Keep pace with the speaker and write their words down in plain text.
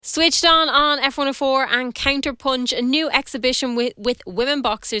Switched on F104 and Counterpunch, a new exhibition with women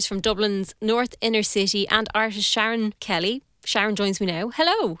boxers from Dublin's North Inner City and artist Sharon Kelly. Sharon joins me now.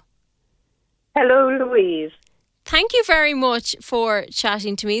 Hello. Hello, Louise. Thank you very much for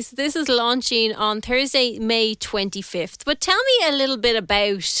chatting to me. So this is launching on Thursday, May 25th. But tell me a little bit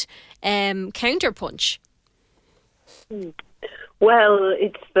about Counterpunch. Well,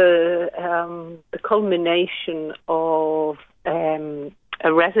 it's the culmination of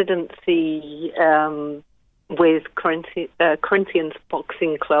a residency with Corinthians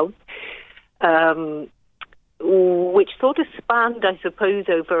Boxing Club, which sort of spanned, I suppose,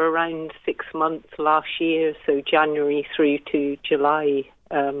 over around 6 months last year, so January through to July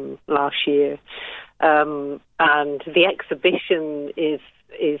last year. And the exhibition is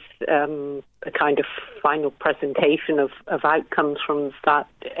a kind of final presentation of outcomes from that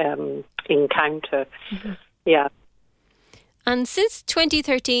encounter. Mm-hmm. Yeah. And since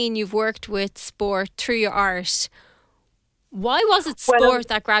 2013, you've worked with sport through your art. Why was it sport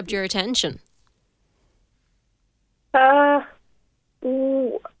that grabbed your attention? It's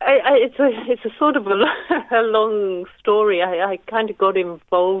a sort of a long story. I kind of got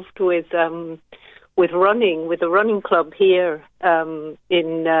involved with running, with a running club here in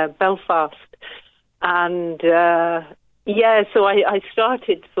Belfast, and so I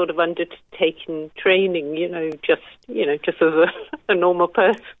started sort of undertaking training, just as a normal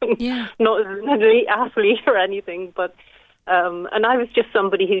person, not as an elite athlete or anything, but and I was just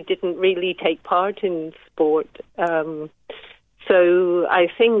somebody who didn't really take part in sport. So I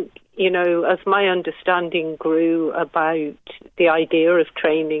think, as my understanding grew about the idea of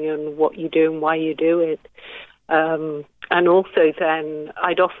training and what you do and why you do it, and also then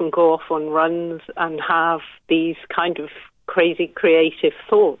I'd often go off on runs and have these kind of crazy creative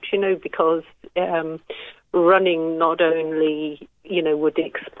thoughts, because running not only, would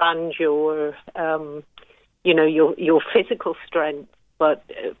expand your physical strength, but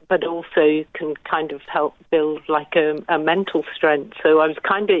also can kind of help build like a mental strength. So I was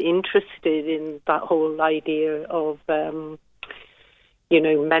kind of interested in that whole idea of,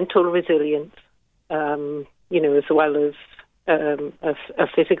 mental resilience, as well as a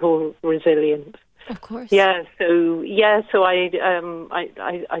physical resilience. Of course. So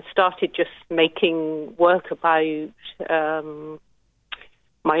I started just making work about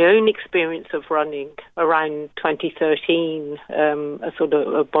my own experience of running around 2013, a sort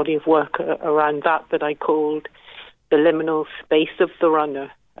of a body of work around that I called The Liminal Space of the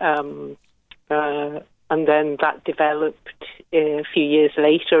Runner. And then that developed a few years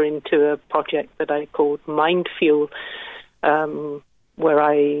later into a project that I called Mind Fuel, where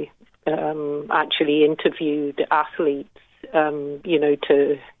I actually interviewed athletes,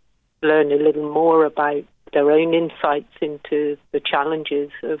 to learn a little more about their own insights into the challenges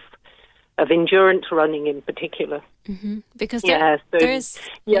of endurance running in particular. Mm-hmm. Because there's...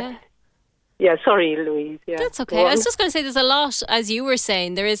 Yeah, sorry, Louise. Yeah. That's okay. I was just going to say there's a lot, as you were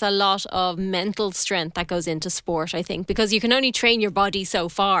saying, there is a lot of mental strength that goes into sport, I think, because you can only train your body so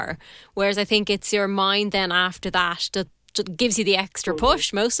far, whereas I think it's your mind then after that gives you the extra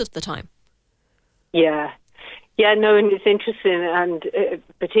push most of the time. Yeah, and it's interesting, and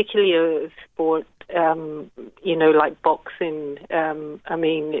particularly a sport, like boxing. I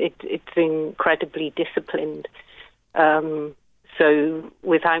mean, it's incredibly disciplined. So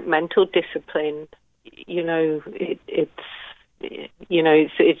without mental discipline, I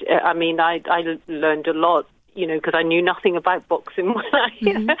mean, I learned a lot, because I knew nothing about boxing when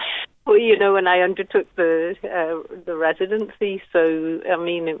I undertook the residency. So, I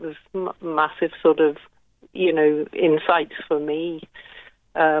mean, it was massive sort of, insights for me,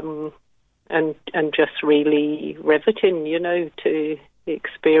 and just really riveting, to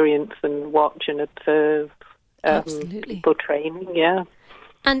experience and watch and observe. Absolutely. For training, yeah.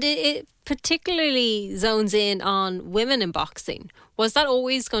 And it particularly zones in on women in boxing. Was that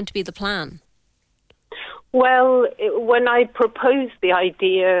always going to be the plan? Well, when I proposed the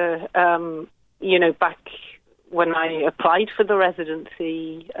idea, back when I applied for the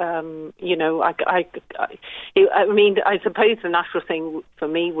residency, I suppose the natural thing for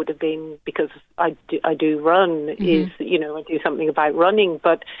me would have been, because I do run, is, I do something about running,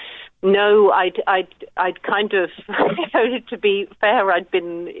 but no, I'd kind of, to be fair, I'd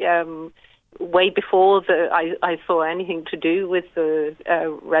been way before I saw anything to do with the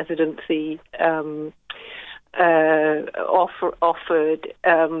residency offered.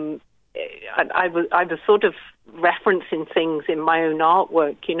 I was sort of referencing things in my own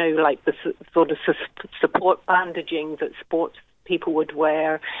artwork, like the sort of support bandaging that sports people would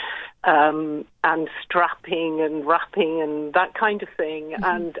wear, and strapping and wrapping and that kind of thing.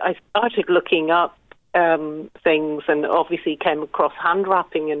 And I started looking up things, and obviously came across hand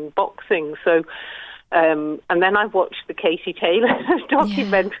wrapping and boxing. So, and then I watched the Katie Taylor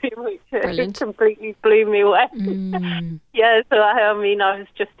documentary, which completely blew me away. Yeah, so I mean, I was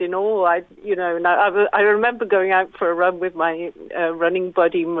just in awe. I remember going out for a run with my running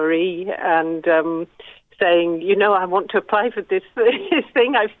buddy Marie, and saying, I want to apply for this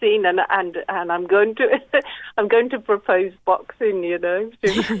thing I've seen, and I'm going to propose boxing.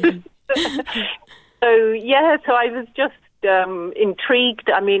 So I was just intrigued.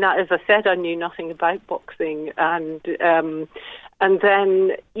 I mean, as I said, I knew nothing about boxing, and then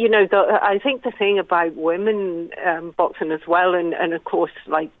I think the thing about women boxing as well, and of course,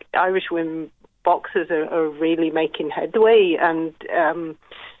 like Irish women boxers are really making headway, and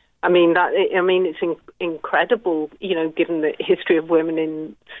it's incredible, given the history of women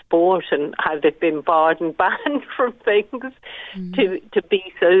in sport and how they've been barred and banned from things, to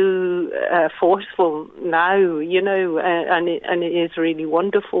be so forceful now, and it is really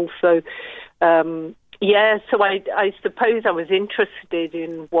wonderful. So, so I suppose I was interested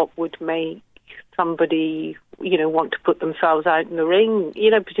in what would make somebody, want to put themselves out in the ring,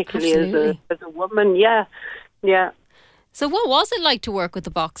 particularly as a woman. Yeah. So what was it like to work with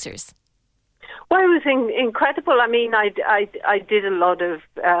the boxers? Well, it was incredible. I mean, I did a lot of,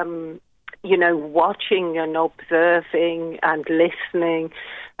 watching and observing and listening.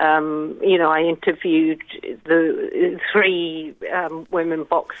 I interviewed the three women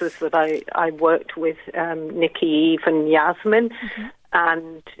boxers that I worked with, Nikki, Eve and Yasmin,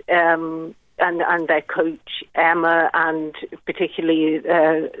 and their coach Emma, and particularly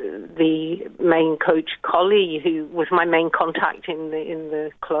the main coach Collie, who was my main contact in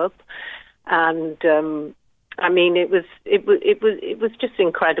the club. And it was just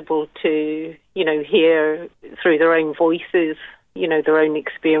incredible to hear through their own voices, their own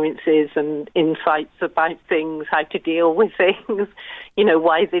experiences and insights about things, how to deal with things,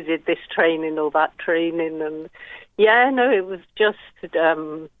 why they did this training or that training, and it was just.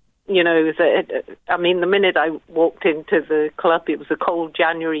 The minute I walked into the club, it was a cold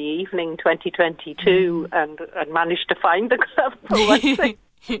January evening, 2022, and I managed to find the club for one thing.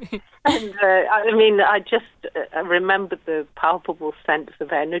 And I remember the palpable sense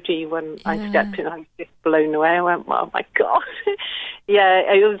of energy when I stepped in. I was just blown away. I went, "Oh my God!"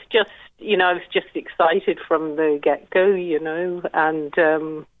 It was just, I was just excited from the get-go, and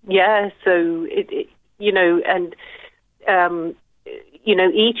so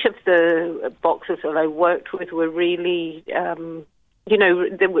each of the boxers that I worked with were really,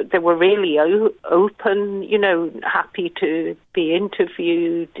 they were really open, happy to be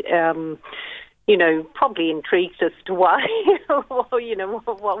interviewed, probably intrigued as to why, what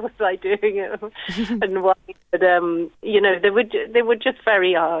was I doing and why. But, they were just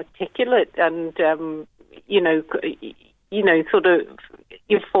very articulate and, sort of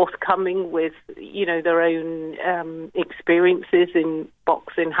you're forthcoming with, their own experiences in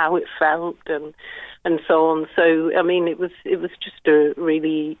boxing, how it felt and so on. So, it was just a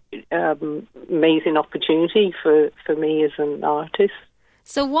really amazing opportunity for me as an artist.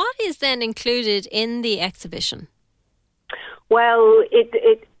 So what is then included in the exhibition? Well,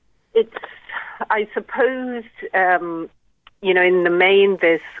 it's I suppose, in the main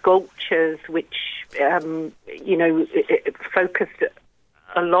there's sculptures which, it focused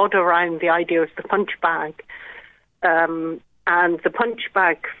a lot around the idea of the punch bag. And the punch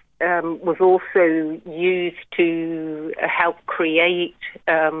bag was also used to help create,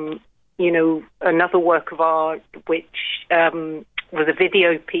 another work of art, which was a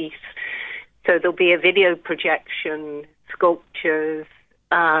video piece. So there'll be a video projection, sculptures,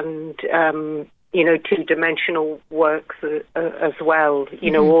 and, two-dimensional works as well,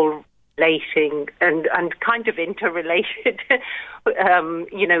 all relating and kind of interrelated,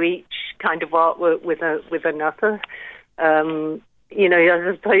 each kind of artwork with another. I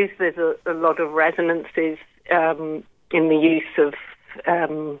suppose there's a lot of resonances in the use of,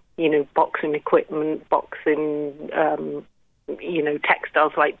 boxing equipment, boxing,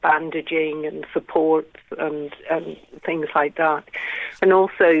 textiles like bandaging and supports and things like that. And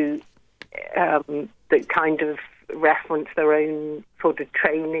also that kind of reference their own sort of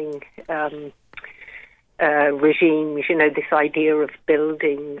training regimes, this idea of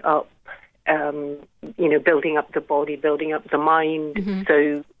building up, building up the body, building up the mind. Mm-hmm.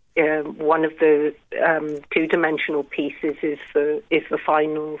 So one of the two-dimensional pieces is the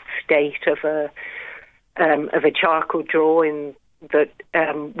final state of a charcoal drawing that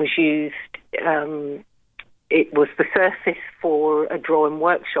was used it was the surface for a drawing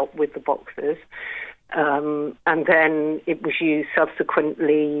workshop with the boxers. And then it was used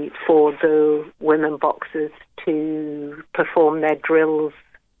subsequently for the women boxers to perform their drills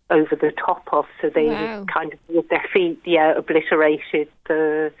over the top of, so they kind of with their feet, obliterated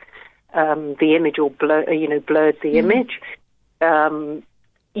the image or blurred the image. So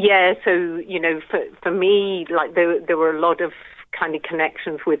for me, like there were a lot of kind of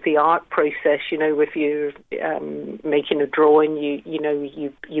connections with the art process. If you're making a drawing,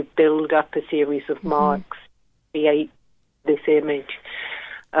 you build up a series of marks, create this image.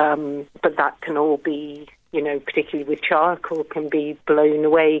 But that can all be, particularly with charcoal, can be blown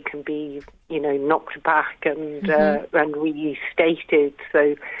away, can be, knocked back and restated.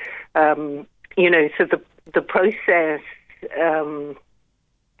 So, so the process,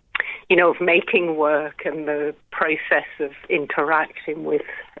 of making work and the process of interacting with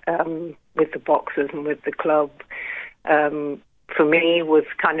the boxers and with the club, for me was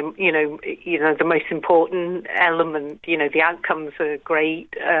kind of, the most important element. The outcomes are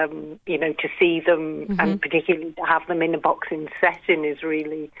great, to see them and particularly to have them in a boxing setting is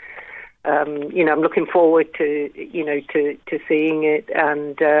really, I'm looking forward to, to seeing it.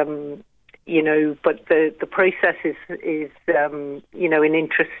 And, but the process is an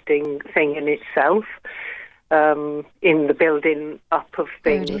interesting thing in itself, in the building up of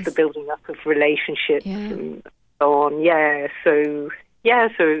things, the building up of relationships and so on. So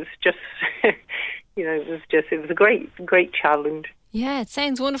it's just, it was a great challenge. Yeah, it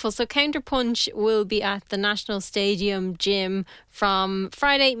sounds wonderful. So Counterpunch will be at the National Stadium Gym from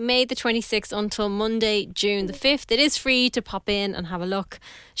Friday, May the 26th until Monday, June the 5th. It is free to pop in and have a look.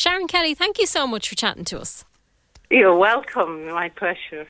 Sharon Kelly, thank you so much for chatting to us. You're welcome. My pleasure.